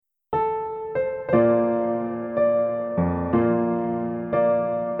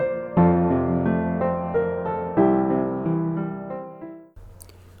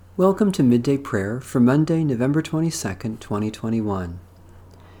Welcome to Midday Prayer for Monday, November 22nd, 2021.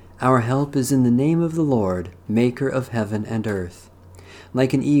 Our help is in the name of the Lord, Maker of heaven and earth.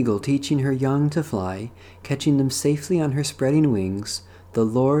 Like an eagle teaching her young to fly, catching them safely on her spreading wings, the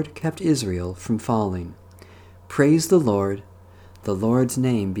Lord kept Israel from falling. Praise the Lord's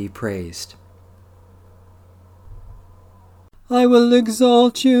name be praised. I will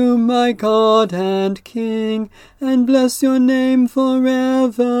exalt you, my God and King, and bless your name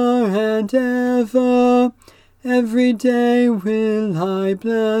forever and ever. Every day will I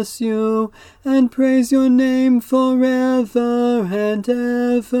bless you, and praise your name forever and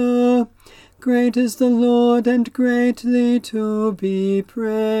ever. Great is the Lord, and greatly to be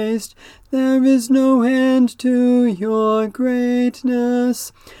praised. There is no end to your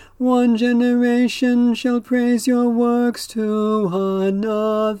greatness. One generation shall praise your works to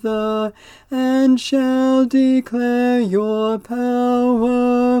another, and shall declare your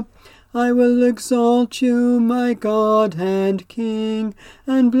power. I will exalt you, my God and King,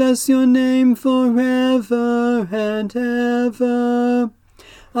 and bless your name forever and ever.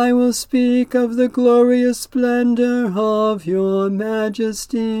 I will speak of the glorious splendor of your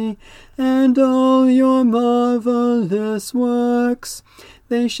majesty, and all your marvelous works.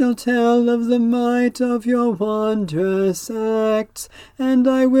 They shall tell of the might of your wondrous acts, and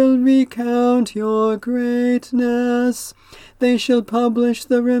I will recount your greatness. They shall publish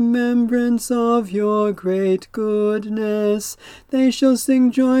the remembrance of your great goodness. They shall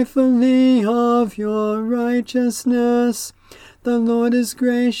sing joyfully of your righteousness. The Lord is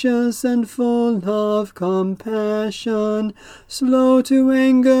gracious and full of compassion, slow to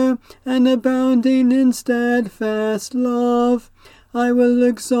anger, and abounding in steadfast love. I will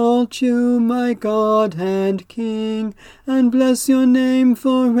exalt you, my God and King, and bless your name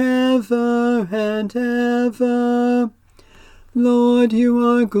forever and ever. Lord, you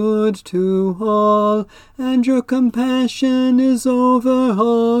are good to all, and your compassion is over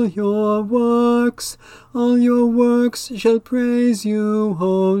all your works. All your works shall praise you,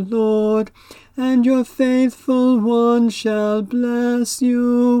 O Lord, and your faithful ones shall bless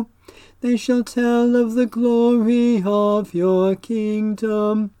you. They shall tell of the glory of your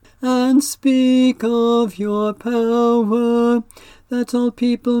kingdom, and speak of your power, that all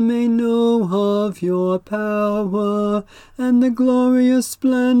people may know of your power, and the glorious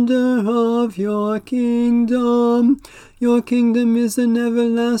splendor of your kingdom. Your kingdom is an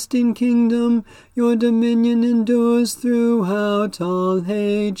everlasting kingdom. Your dominion endures throughout all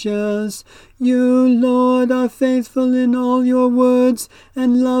ages. You, Lord, are faithful in all your words,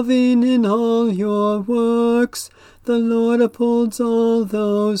 and loving in all your works. The Lord upholds all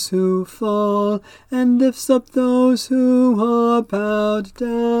those who fall, and lifts up those who are bowed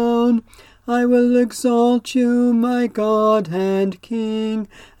down. I will exalt you, my God and King,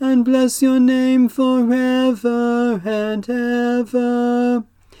 and bless your name forever and ever.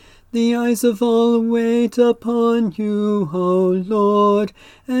 The eyes of all wait upon you, O Lord,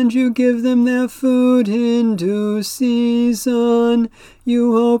 and you give them their food in due season.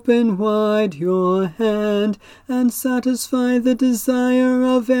 You open wide your hand and satisfy the desire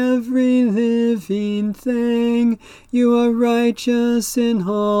of every living thing. You are righteous in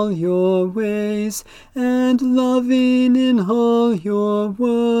all your ways, and loving in all your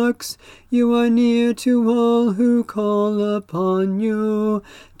works. You are near to all who call upon you,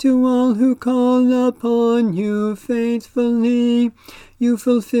 to all who call upon you faithfully. You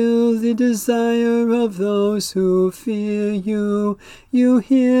fulfill the desire of those who fear you. You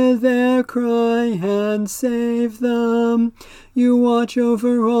hear their cry and save them. You watch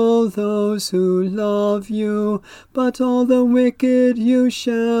over all those who love you, but all the wicked you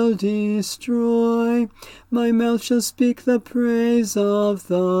shall destroy. My mouth shall speak the praise of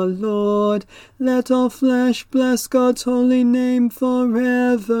the Lord. Let all flesh bless God's holy name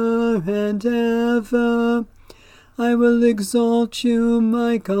forever and ever. I will exalt you,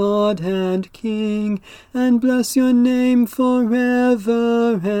 my God and King, and bless your name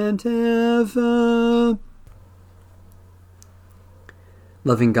forever and ever.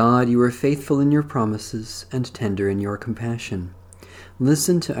 Loving God, you are faithful in your promises and tender in your compassion.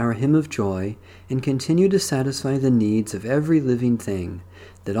 Listen to our hymn of joy and continue to satisfy the needs of every living thing,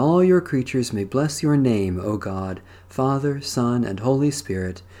 that all your creatures may bless your name, O God, Father, Son, and Holy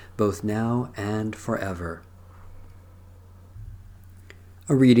Spirit, both now and forever.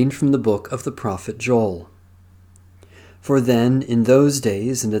 A reading from the book of the prophet Joel. For then, in those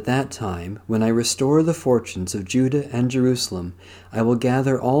days and at that time, when I restore the fortunes of Judah and Jerusalem, I will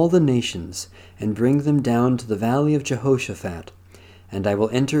gather all the nations, and bring them down to the valley of Jehoshaphat, and I will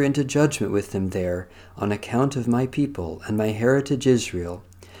enter into judgment with them there, on account of my people and my heritage Israel,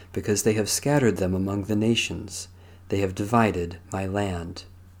 because they have scattered them among the nations. They have divided my land.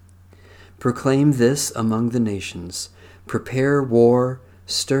 Proclaim this among the nations. Prepare war,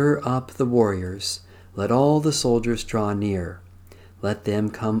 stir up the warriors. Let all the soldiers draw near. Let them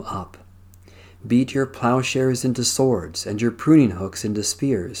come up. Beat your plowshares into swords, and your pruning hooks into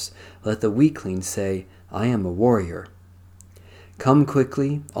spears. Let the weakling say, I am a warrior. Come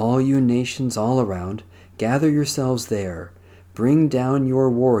quickly, all you nations all around. Gather yourselves there. Bring down your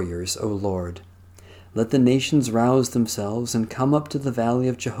warriors, O Lord. Let the nations rouse themselves and come up to the valley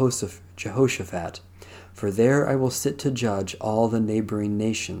of Jehoshaphat, for there I will sit to judge all the neighboring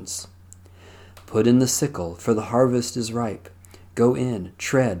nations. Put in the sickle, for the harvest is ripe. Go in,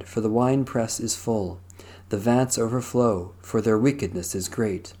 tread, for the winepress is full. The vats overflow, for their wickedness is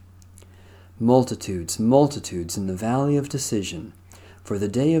great. Multitudes, multitudes in the valley of decision, for the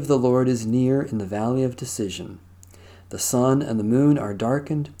day of the Lord is near in the valley of decision. The sun and the moon are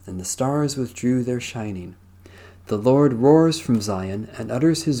darkened, and the stars withdrew their shining. The Lord roars from Zion and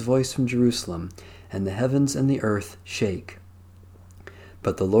utters his voice from Jerusalem, and the heavens and the earth shake.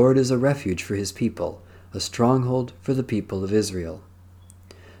 But the Lord is a refuge for his people, a stronghold for the people of Israel.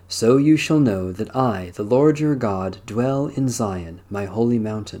 So you shall know that I, the Lord your God, dwell in Zion, my holy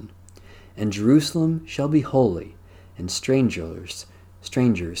mountain. And Jerusalem shall be holy, and strangers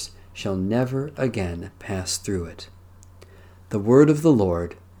shall never again pass through it. The word of the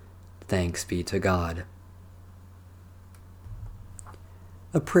Lord. Thanks be to God.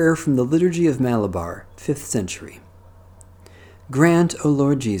 A prayer from the Liturgy of Malabar, 5th century. Grant, O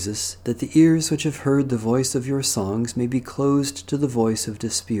Lord Jesus, that the ears which have heard the voice of your songs may be closed to the voice of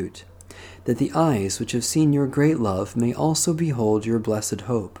dispute, that the eyes which have seen your great love may also behold your blessed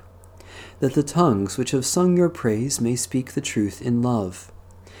hope, that the tongues which have sung your praise may speak the truth in love,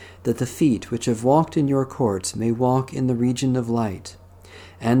 that the feet which have walked in your courts may walk in the region of light,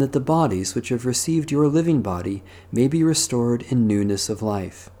 and that the bodies which have received your living body may be restored in newness of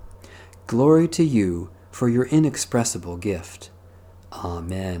life. Glory to you for your inexpressible gift.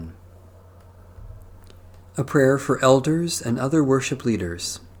 Amen. A prayer for elders and other worship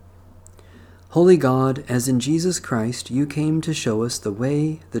leaders. Holy God, as in Jesus Christ you came to show us the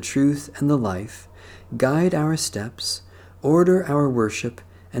way, the truth, and the life, guide our steps, order our worship,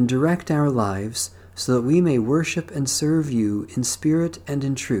 and direct our lives, so that we may worship and serve you in spirit and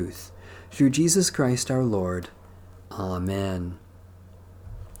in truth, through Jesus Christ our Lord. Amen.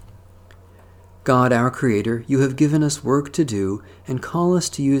 God, our Creator, you have given us work to do and call us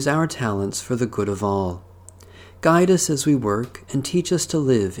to use our talents for the good of all. Guide us as we work and teach us to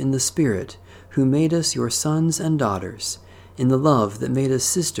live in the Spirit, who made us your sons and daughters, in the love that made us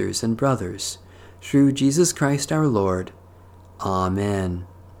sisters and brothers, through Jesus Christ our Lord. Amen.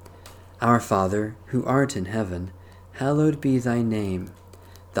 Our Father, who art in heaven, hallowed be thy name.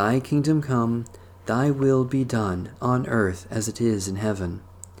 Thy kingdom come, thy will be done, on earth as it is in heaven.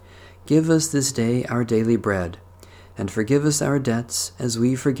 Give us this day our daily bread, and forgive us our debts as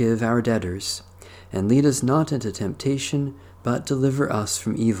we forgive our debtors. And lead us not into temptation, but deliver us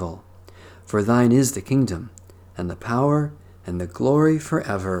from evil. For thine is the kingdom, and the power, and the glory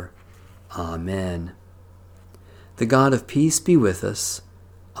forever. Amen. The God of peace be with us.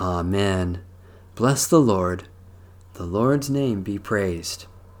 Amen. Bless the Lord. The Lord's name be praised.